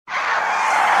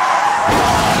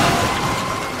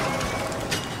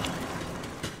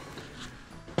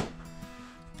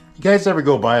You guys ever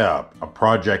go buy a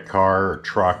project car or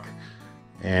truck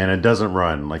and it doesn't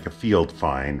run, like a field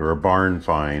find or a barn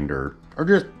find or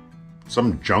just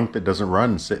some junk that doesn't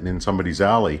run sitting in somebody's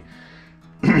alley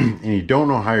and you don't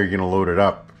know how you're going to load it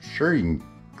up? Sure, you can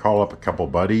call up a couple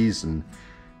buddies and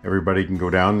everybody can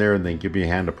go down there and they give you a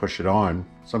hand to push it on.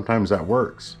 Sometimes that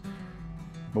works.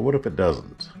 But what if it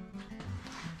doesn't?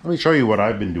 Let me show you what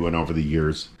I've been doing over the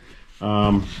years.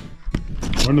 One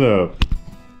of the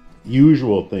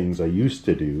usual things I used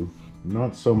to do,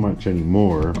 not so much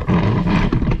anymore,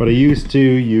 but I used to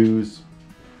use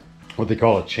what they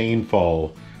call a chain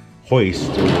fall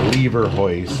hoist or a lever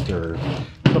hoist, or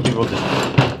some people just,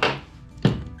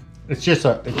 it's just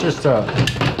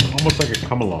almost like a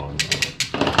come along.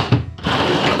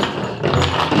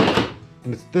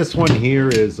 And this one here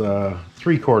is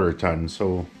 3/4 ton,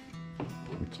 so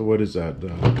what is that?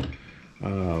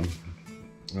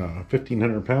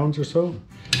 1,500 pounds or so.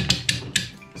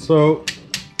 So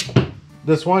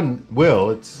this one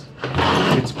it's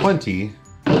plenty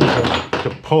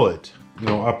to pull it, you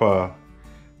know,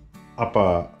 up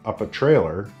a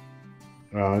trailer.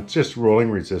 It's just rolling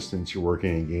resistance you're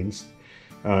working against.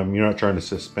 You're not trying to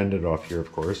suspend it off here,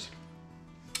 of course.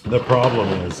 The problem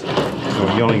is,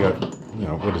 you only got,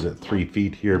 what is it, 3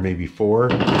 feet here, maybe 4.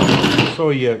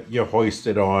 So you hoist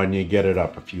it on, you get it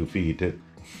up a few feet.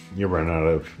 You run out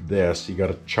of this, you got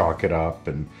to chalk it up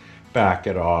and back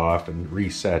it off and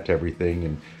reset everything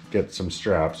and get some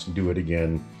straps and do it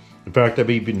again. In fact, I've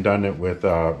even done it with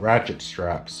ratchet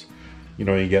straps.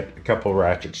 You get a couple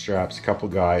ratchet straps, a couple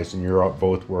guys, and you're out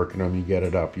both working them. You get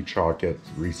it up, you chalk it,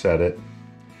 reset it.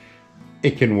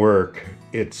 It can work.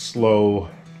 It's slow.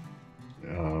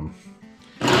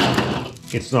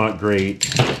 It's not great.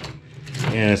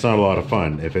 And it's not a lot of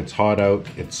fun. If it's hot out,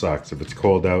 it sucks. If it's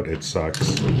cold out, it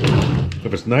sucks.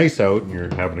 If it's nice out and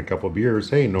you're having a couple of beers,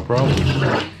 hey, no problem.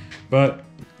 But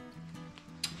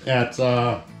it's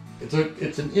an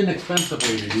inexpensive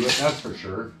way to do it, that's for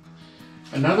sure.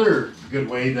 Another good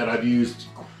way that I've used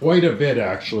quite a bit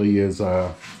actually is,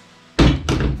 I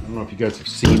don't know if you guys have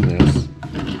seen this.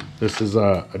 This is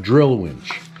a drill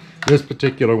winch. This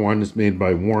particular one is made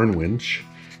by Warn Winch.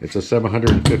 It's a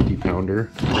 750 pounder.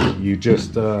 You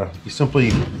just, you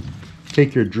simply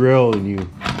take your drill and you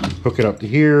hook it up to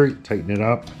here, tighten it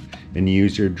up, and you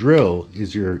use your drill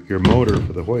as your motor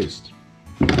for the hoist.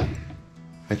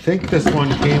 I think this one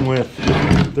came with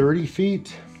 30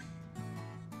 feet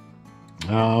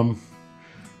of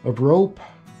rope.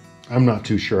 I'm not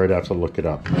too sure, I'd have to look it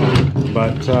up.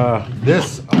 But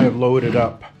this I've loaded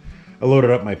up. I loaded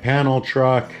up my panel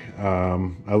truck.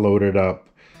 I loaded up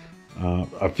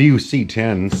a few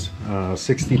C10s,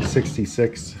 60 to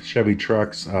 66 Chevy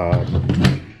trucks,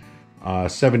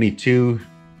 72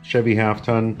 Chevy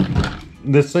half-ton.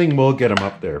 This thing will get them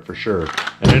up there for sure.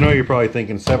 And I know you're probably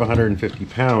thinking 750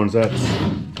 pounds,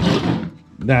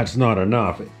 that's not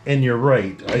enough. And you're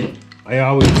right, I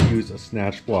always use a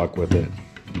snatch block with it.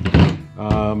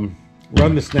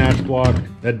 Run the snatch block,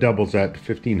 that doubles that to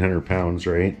 1,500 pounds,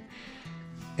 right?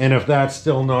 And if that's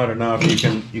still not enough,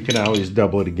 you can always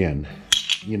double it again.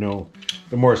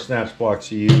 The more snatch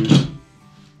blocks you use,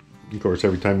 of course,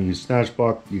 every time you use snatch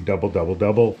block, you double.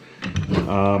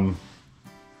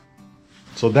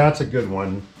 So that's a good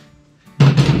one,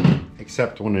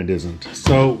 except when it isn't.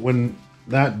 So when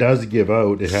that does give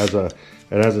out, it has a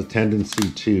tendency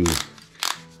to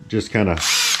just kind of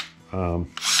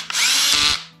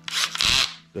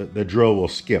the drill will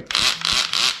skip.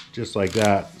 Just like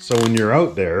that. So when you're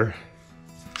out there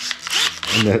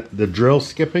and the drill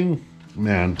skipping,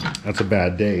 man, that's a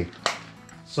bad day.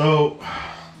 So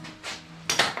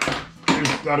there's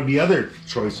got to be other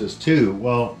choices too.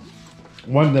 Well,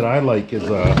 one that I like is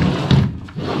a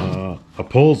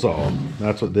pull saw.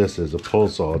 That's what this is, a pull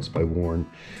saw. It's by Warn.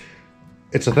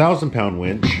 It's a 1,000-pound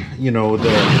winch.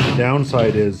 The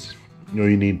downside is,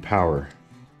 you need power.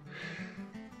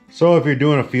 So if you're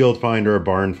doing a field find or a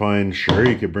barn find, sure,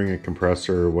 you could bring a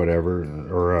compressor or whatever,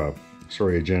 or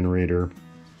a generator.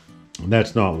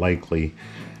 That's not likely.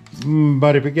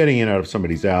 But if you're getting it out of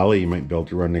somebody's alley, you might be able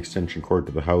to run an extension cord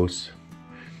to the house.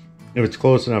 If it's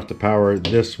close enough to power,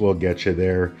 this will get you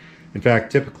there. In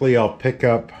fact, typically I'll pick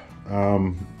up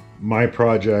my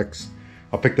projects,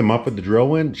 I'll pick them up with the drill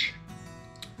winch,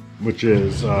 which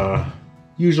is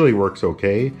usually works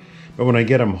okay. But when I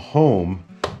get them home,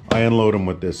 I unload them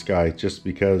with this guy just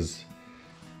because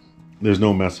there's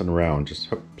no messing around. Just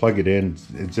plug it in,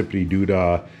 it's zippity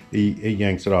doo-dah. It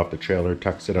yanks it off the trailer,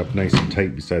 tucks it up nice and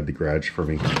tight beside the garage for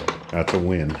me. That's a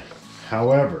win.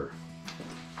 However,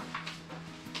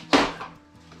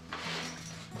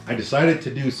 I decided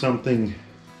to do something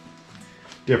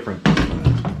different.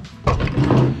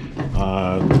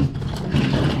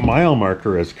 Mile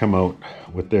Marker has come out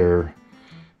with their,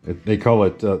 they call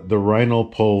it the Rhino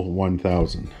Pull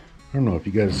 1000. I don't know if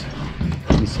you guys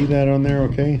can see that on there,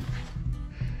 okay?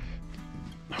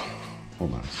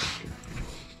 Hold on a second.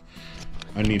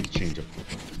 I need to change it.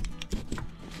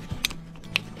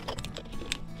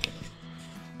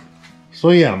 So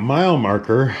yeah, Mile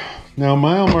Marker. Now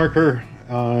Mile Marker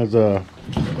is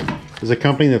a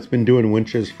company that's been doing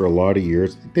winches for a lot of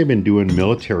years. They've been doing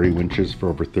military winches for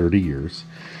over 30 years.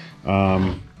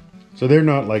 So they're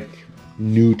not like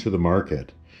new to the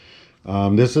market.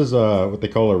 This is what they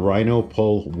call a Rhino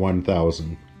Pull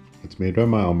 1000. It's made by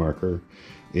Mile Marker.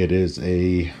 It is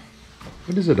a,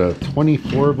 what is it, a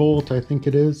 24 volt, I think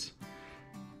it is.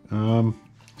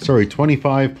 Sorry,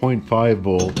 25.5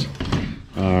 volt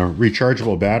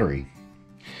rechargeable battery.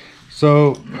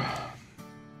 So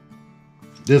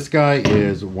this guy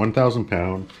is 1,000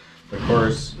 pound. Of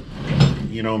course,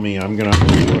 you know me, I'm gonna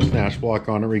do a snatch block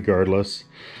on it regardless.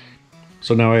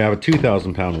 So now I have a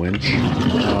 2,000 pound winch.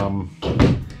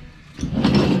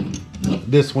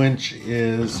 This winch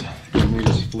is, let me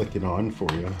just flick it on for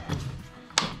you.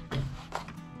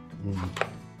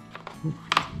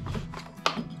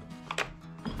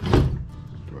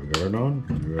 Do I got it on?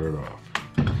 I got it off.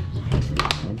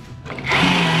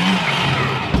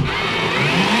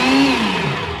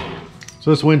 So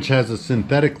this winch has a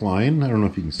synthetic line. I don't know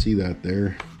if you can see that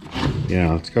there.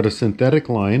 Yeah, it's got a synthetic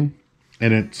line,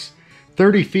 and it's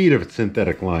 30 feet of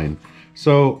synthetic line.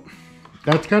 So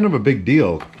that's kind of a big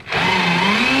deal.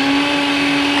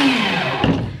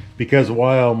 Because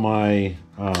while my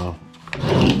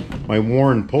my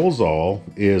Warren Pulsall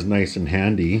is nice and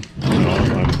handy, you know,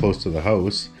 I'm close to the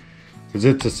house, because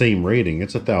it's the same rating.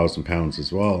 It's 1,000 pounds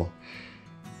as well,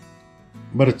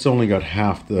 but it's only got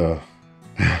half the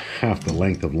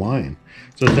length of line.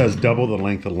 So it has double the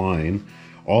length of line,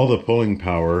 all the pulling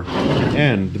power,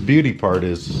 and the beauty part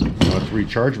is, you know, it's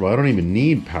rechargeable. I don't even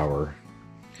need power.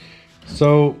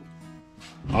 So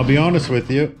I'll be honest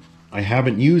with you, I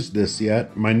haven't used this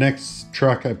yet. My next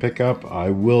truck I pick up, I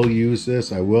will use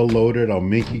this. I will load it. I'll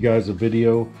make you guys a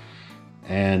video,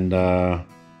 and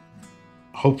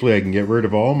hopefully I can get rid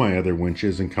of all my other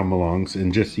winches and come along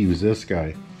and just use this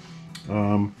guy.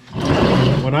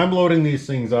 When I'm loading these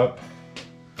things up,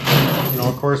 you know,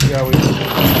 of course you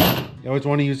always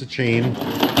want to use a chain.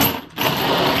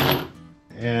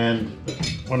 And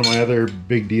one of my other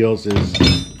big deals is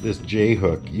this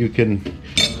J-hook.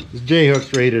 This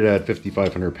J-hook's rated at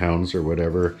 5,500 pounds or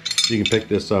whatever. You can pick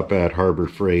this up at Harbor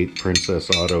Freight, Princess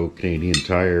Auto, Canadian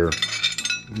Tire,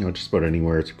 you know, just about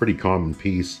anywhere. It's a pretty common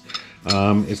piece.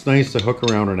 It's nice to hook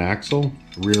around an axle,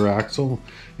 rear axle,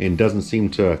 and doesn't seem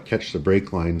to catch the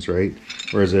brake lines, right?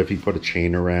 Whereas if you put a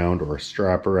chain around or a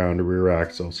strap around a rear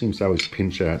axle, it seems to always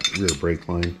pinch that rear brake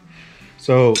line.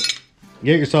 So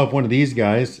get yourself one of these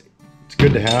guys. It's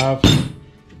good to have.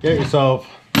 Get yourself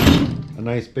a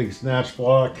nice big snatch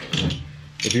block.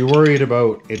 If you're worried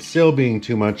about it still being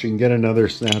too much, you can get another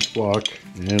snatch block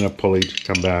and a pulley to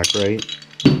come back, right?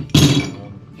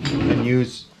 And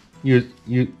use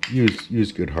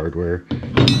good hardware,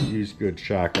 use good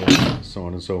shackles, so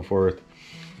on and so forth.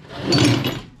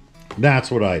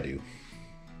 That's what I do.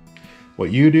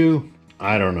 What you do,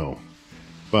 I don't know.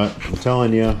 But I'm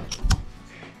telling you,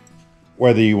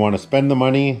 whether you want to spend the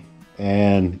money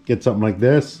and get something like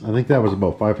this, I think that was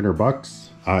about 500 bucks.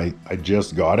 I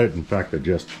just got it. In fact, I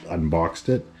just unboxed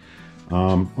it.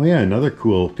 Oh yeah, another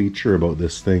cool feature about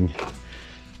this thing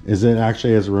is it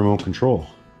actually has a remote control.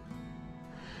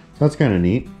 That's kind of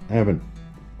neat. I haven't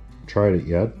tried it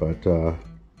yet, but yeah,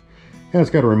 it's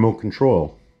got a remote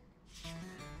control.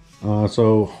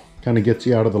 So kind of gets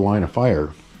you out of the line of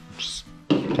fire. Which is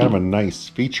kind of a nice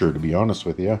feature, to be honest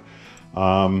with you.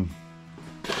 Got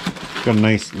a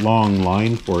nice long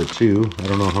line for it too. I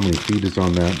don't know how many feet is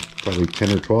on that. Probably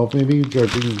 10 or 12 maybe,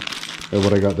 judging by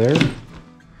what I got there.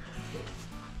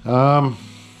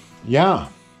 Yeah.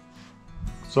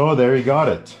 So there you got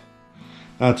it.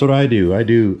 That's what I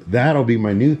do. That'll be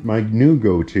my new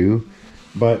go-to.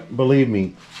 But believe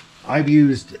me, I've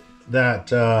used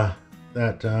that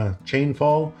chain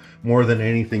fall more than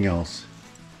anything else.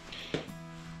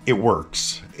 It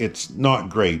works. It's not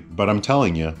great, but I'm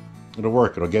telling you, it'll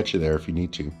work. It'll get you there if you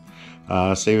need to.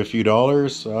 Save a few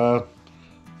dollars.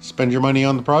 Spend your money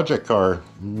on the project car.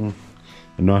 And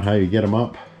not how you get them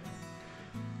up.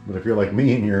 But if you're like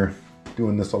me and you're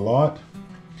doing this a lot,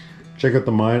 check out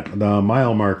the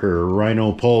Mile Marker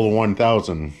Rhino Pull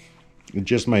 1000. It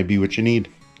just might be what you need.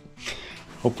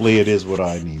 Hopefully it is what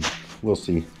I need. We'll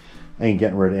see. I ain't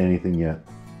getting rid of anything yet.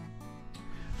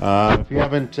 If you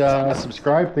haven't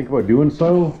subscribed, think about doing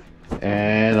so.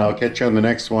 And I'll catch you on the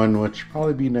next one, which will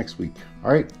probably be next week.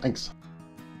 All right, thanks.